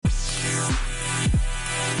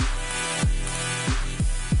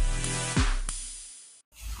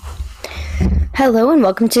Hello and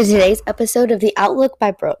welcome to today's episode of The Outlook by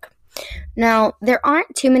Brooke. Now, there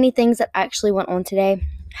aren't too many things that actually went on today.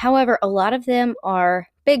 However, a lot of them are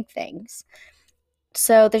big things.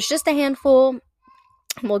 So there's just a handful.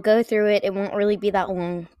 We'll go through it. It won't really be that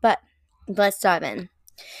long, but let's dive in.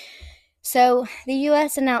 So the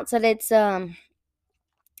U.S. announced that it's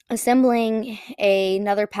assembling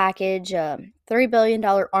another package, $3 billion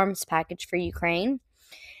arms package for Ukraine.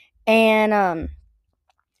 And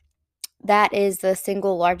that is the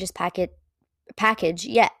single largest package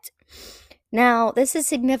yet. Now, this is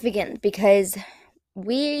significant because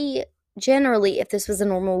we generally, if this was a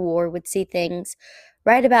normal war, would see things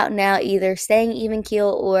right about now either staying even keel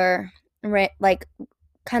or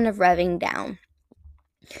kind of revving down.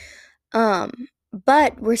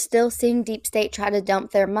 But we're still seeing Deep State try to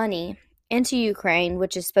dump their money into Ukraine,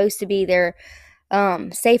 which is supposed to be their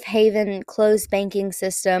safe haven, closed banking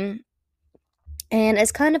system. And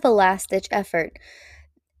it's kind of a last-ditch effort.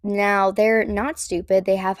 Now, they're not stupid.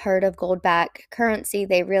 They have heard of gold-backed currency.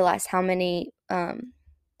 They realize how many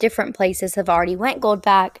different places have already went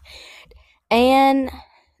gold-backed. And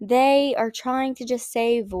they are trying to just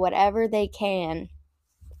save whatever they can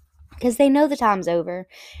because they know the time's over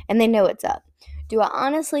and they know it's up. Do I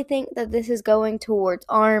honestly think that this is going towards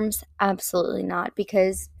arms? Absolutely not,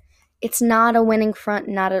 because it's not a winning front,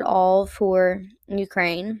 not at all, for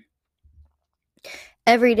Ukraine.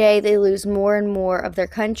 Every day they lose more and more of their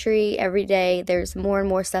country. Every day there's more and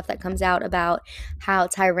more stuff that comes out about how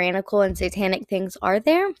tyrannical and satanic things are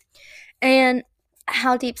there and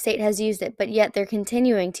how Deep State has used it, but yet they're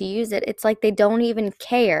continuing to use it. It's like they don't even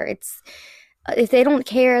care. It's if they don't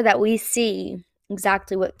care that we see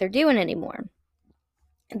exactly what they're doing anymore.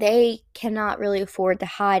 They cannot really afford to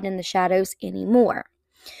hide in the shadows anymore.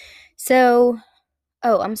 So,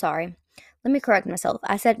 I'm sorry. Let me correct myself.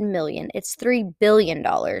 I said million. It's $3 billion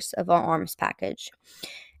of our arms package.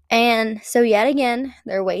 And so yet again,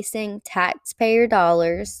 they're wasting taxpayer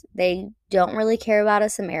dollars. They don't really care about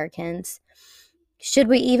us Americans. Should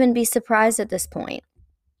we even be surprised at this point?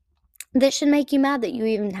 This should make you mad that you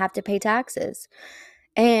even have to pay taxes.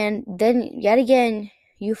 And then yet again,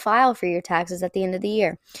 you file for your taxes at the end of the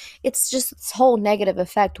year. It's just this whole negative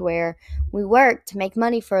effect where we work to make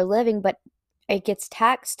money for a living, but it gets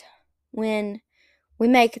taxed when we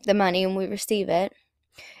make the money and we receive it.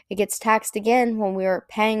 It gets taxed again when we're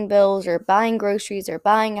paying bills or buying groceries or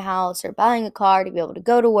buying a house or buying a car to be able to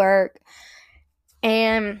go to work.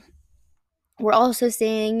 And we're also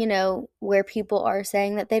seeing, where people are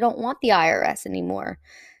saying that they don't want the IRS anymore.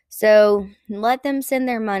 So let them send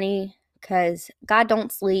their money because God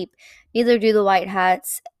don't sleep. Neither do the white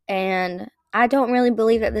hats. And I don't really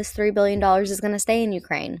believe that this $3 billion is going to stay in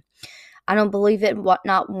Ukraine. I don't believe it,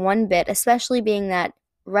 not one bit, especially being that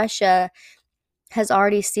Russia has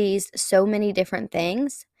already seized so many different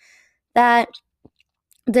things that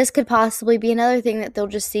this could possibly be another thing that they'll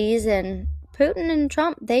just seize. And Putin and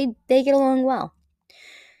Trump, they get along well.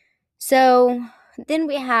 So then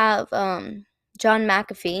we have John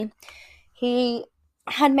McAfee. He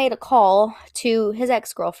had made a call to his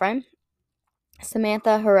ex-girlfriend,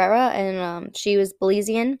 Samantha Herrera, and she was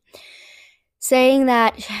Belizean, saying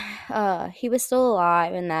that he was still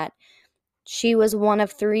alive and that she was one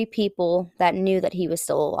of 3 people that knew that he was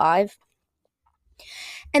still alive.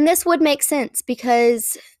 And this would make sense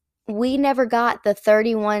because we never got the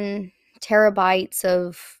 31 terabytes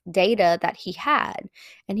of data that he had.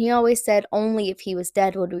 And he always said only if he was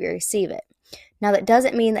dead would we receive it. Now, that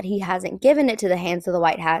doesn't mean that he hasn't given it to the hands of the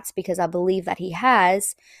white hats, because I believe that he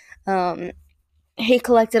has. He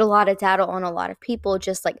collected a lot of data on a lot of people,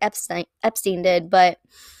 just like Epstein did, but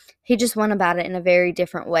he just went about it in a very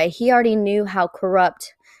different way. He already knew how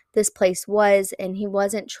corrupt this place was, and he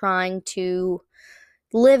wasn't trying to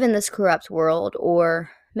live in this corrupt world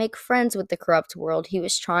or make friends with the corrupt world. He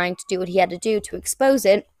was trying to do what he had to do to expose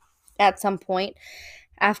it at some point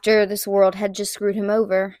after this world had just screwed him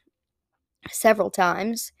over several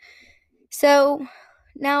times. So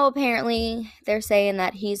now apparently they're saying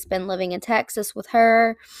that he's been living in Texas with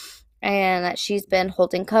her and that she's been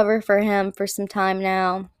holding cover for him for some time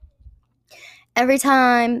now. Every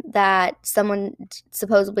time that someone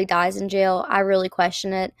supposedly dies in jail, I really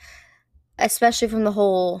question it, especially from the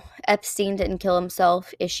whole Epstein didn't kill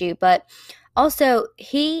himself issue. But also,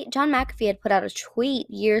 John McAfee had put out a tweet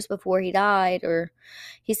years before he died, or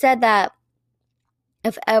he said that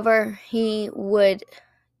if ever he would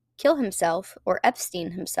kill himself or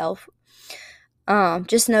Epstein himself,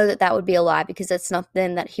 just know that that would be a lie, because that's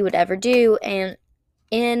nothing that he would ever do. And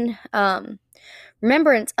in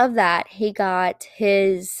remembrance of that, he got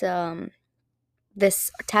his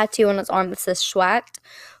this tattoo on his arm that says Schwacked,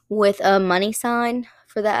 with a money sign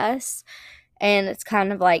for the S, and it's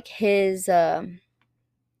kind of like his own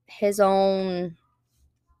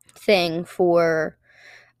thing for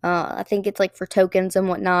I think it's like for tokens and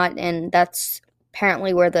whatnot, and that's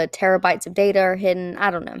apparently where the terabytes of data are hidden.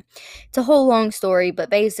 I don't know. It's a whole long story, but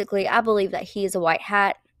basically, I believe that he is a white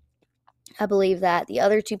hat. I believe that the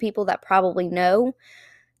other two people that probably know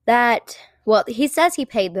that, well, he says he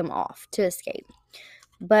paid them off to escape,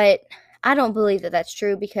 but I don't believe that that's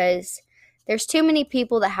true because there's too many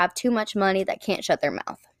people that have too much money that can't shut their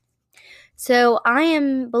mouth. So I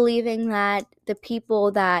am believing that the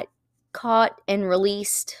people that caught and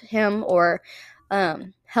released him or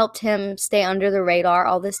helped him stay under the radar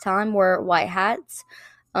all this time were white hats,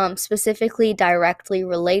 specifically directly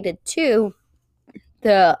related to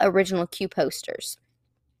the original Q posters.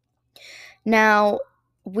 Now,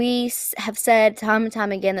 we have said time and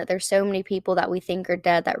time again that there's so many people that we think are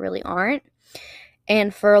dead that really aren't.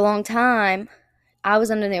 And for a long time, I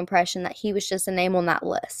was under the impression that he was just a name on that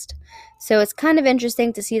list. So it's kind of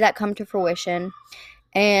interesting to see that come to fruition.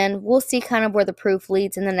 And we'll see kind of where the proof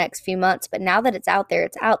leads in the next few months. But now that it's out there,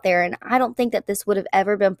 it's out there. And I don't think that this would have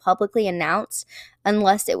ever been publicly announced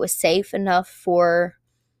unless it was safe enough for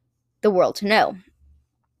the world to know.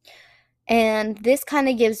 And this kind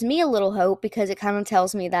of gives me a little hope because it kind of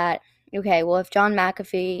tells me that, okay, well, if John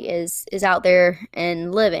McAfee is out there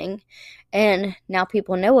and living and now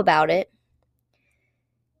people know about it,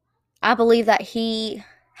 I believe that he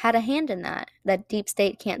had a hand in that deep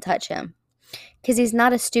state can't touch him. Because he's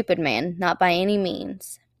not a stupid man, not by any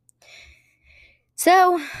means.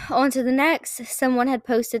 So, on to the next. Someone had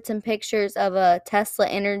posted some pictures of a Tesla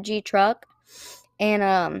Energy truck,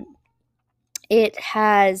 and it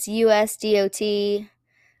has US DOT,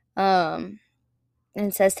 and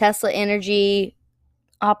says Tesla Energy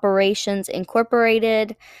Operations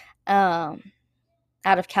Incorporated, out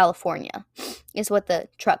of California, is what the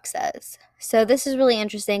truck says. So, this is really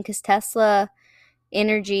interesting because Tesla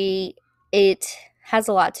Energy, it has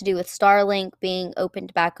a lot to do with Starlink being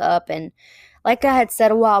opened back up. And like I had said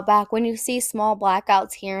a while back, when you see small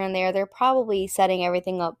blackouts here and there, they're probably setting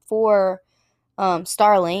everything up for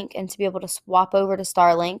Starlink and to be able to swap over to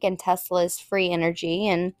Starlink and Tesla's free energy.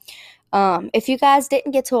 And if you guys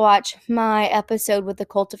didn't get to watch my episode with the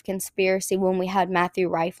Cult of Conspiracy when we had Matthew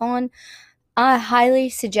Rife on, I highly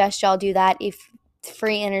suggest y'all do that. If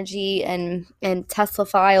free energy and Tesla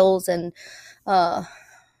files and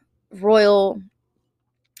Royal,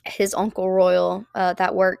 his uncle Royal,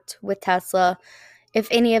 that worked with Tesla, if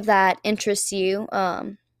any of that interests you,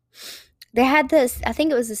 they had this, I think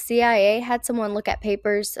it was the CIA, had someone look at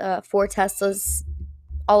papers for Tesla's,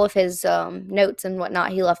 all of his notes and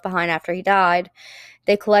whatnot he left behind after he died.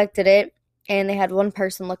 They collected it, and they had one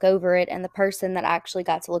person look over it, and the person that actually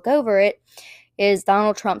got to look over it is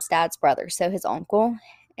Donald Trump's dad's brother, so his uncle.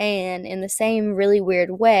 And in the same really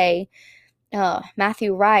weird way,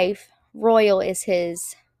 Matthew Rife, Royal, is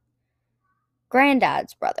his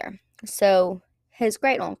granddad's brother, so his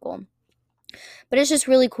great uncle. But it's just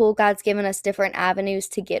really cool. God's given us different avenues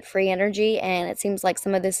to get free energy, and it seems like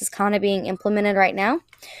some of this is kind of being implemented right now.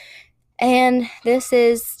 And this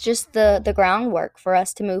is just the groundwork for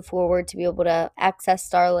us to move forward to be able to access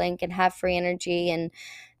Starlink and have free energy and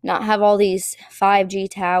not have all these 5G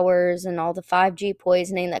towers and all the 5G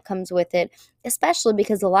poisoning that comes with it, especially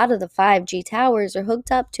because a lot of the 5G towers are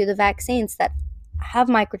hooked up to the vaccines that have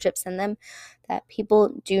microchips in them that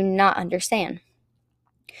people do not understand.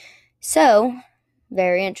 So,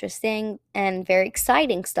 very interesting and very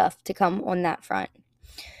exciting stuff to come on that front.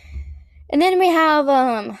 And then we have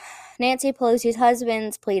Nancy Pelosi's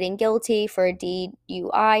husband's pleading guilty for a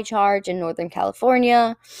DUI charge in Northern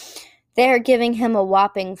California. They're giving him a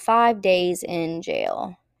whopping 5 days in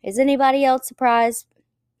jail. Is anybody else surprised?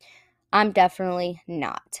 I'm definitely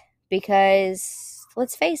not. Because,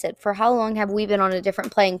 let's face it, for how long have we been on a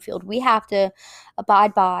different playing field? We have to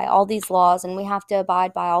abide by all these laws, and we have to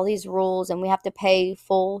abide by all these rules, and we have to pay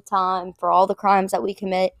full time for all the crimes that we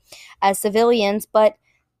commit as civilians, but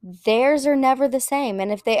theirs are never the same.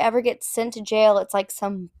 And if they ever get sent to jail, it's like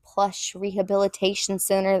some plush rehabilitation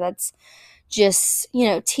center that's just,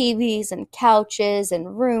 TVs and couches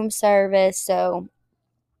and room service. So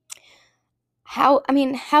how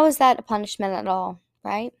is that a punishment at all,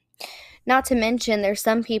 right? Not to mention, there's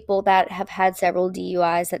some people that have had several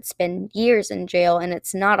DUIs that spend years in jail, and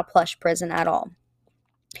it's not a plush prison at all.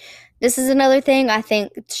 This is another thing I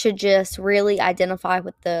think should just really identify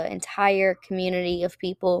with the entire community of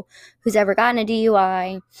people who's ever gotten a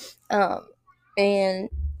DUI, and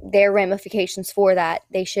their ramifications for that.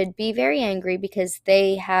 They should be very angry because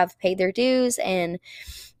they have paid their dues, and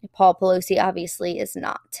Paul Pelosi obviously is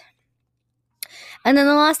not. And then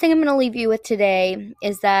the last thing I'm going to leave you with today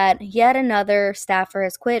is that yet another staffer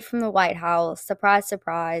has quit from the White House. Surprise,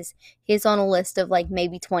 surprise. He's on a list of like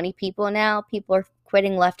maybe 20 people now. People are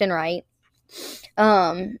quitting left and right.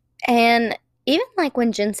 And even like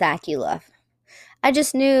when Jen Psaki left, I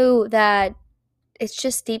just knew that it's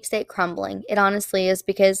just deep state crumbling. It honestly is,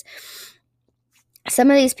 because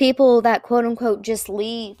some of these people that quote unquote just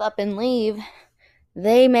leave, up and leave,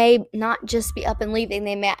 they may not just be up and leaving,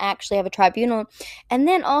 they may actually have a tribunal. And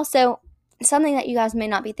then also, something that you guys may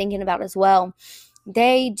not be thinking about as well,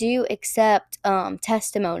 they do accept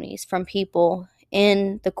testimonies from people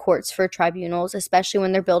in the courts for tribunals, especially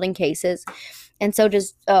when they're building cases. And so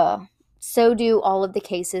do all of the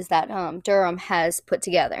cases that Durham has put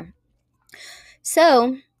together.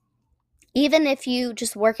 So even if you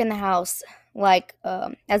just work in the House, like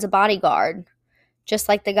as a bodyguard, just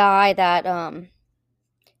like the guy that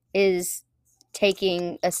is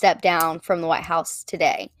taking a step down from the White House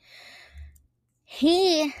today,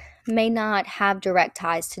 he may not have direct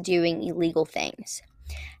ties to doing illegal things.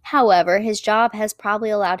 However, his job has probably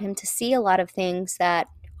allowed him to see a lot of things that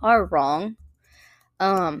are wrong,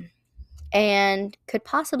 and could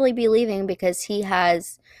possibly be leaving because he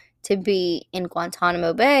has to be in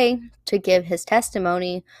Guantanamo Bay to give his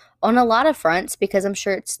testimony on a lot of fronts, because I'm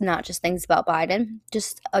sure it's not just things about Biden,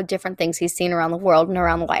 just different things he's seen around the world and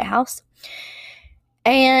around the White House.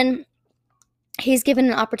 And he's given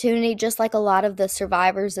an opportunity, just like a lot of the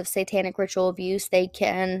survivors of satanic ritual abuse, they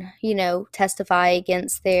can, testify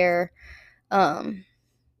against their, I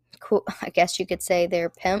guess you could say,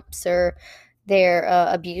 their pimps or their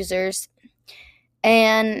abusers.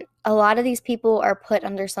 And a lot of these people are put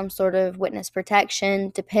under some sort of witness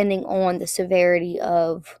protection, depending on the severity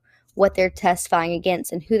of what they're testifying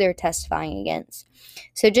against and who they're testifying against.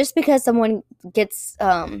 So just because someone gets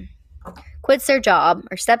quits their job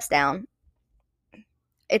or steps down,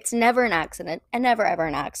 it's never an accident, and never ever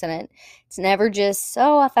an accident. It's never just,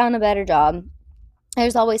 I found a better job.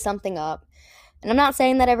 There's always something up. And I'm not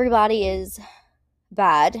saying that everybody is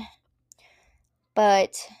bad,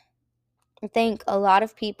 but I think a lot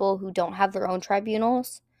of people who don't have their own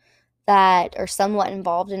tribunals, that are somewhat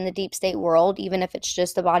involved in the deep state world, even if it's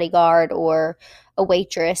just a bodyguard or a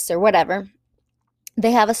waitress or whatever,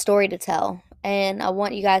 they have a story to tell. And I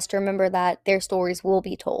want you guys to remember that their stories will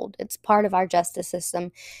be told. It's part of our justice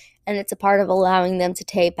system, and it's a part of allowing them to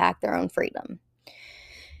take back their own freedom.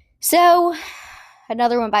 So,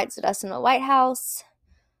 another one bites the dust in the White House.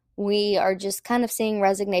 We are just kind of seeing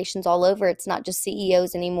resignations all over. It's not just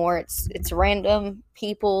CEOs anymore. It's random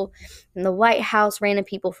people in the White House, random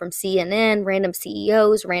people from CNN, random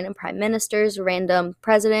CEOs, random prime ministers, random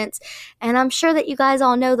presidents. And I'm sure that you guys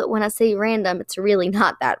all know that when I say random, it's really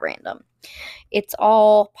not that random. It's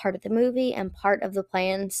all part of the movie and part of the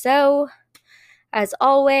plan. So, as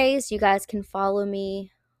always, you guys can follow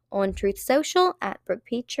me on Truth Social at Brooke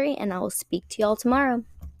Petrie, and I will speak to y'all tomorrow.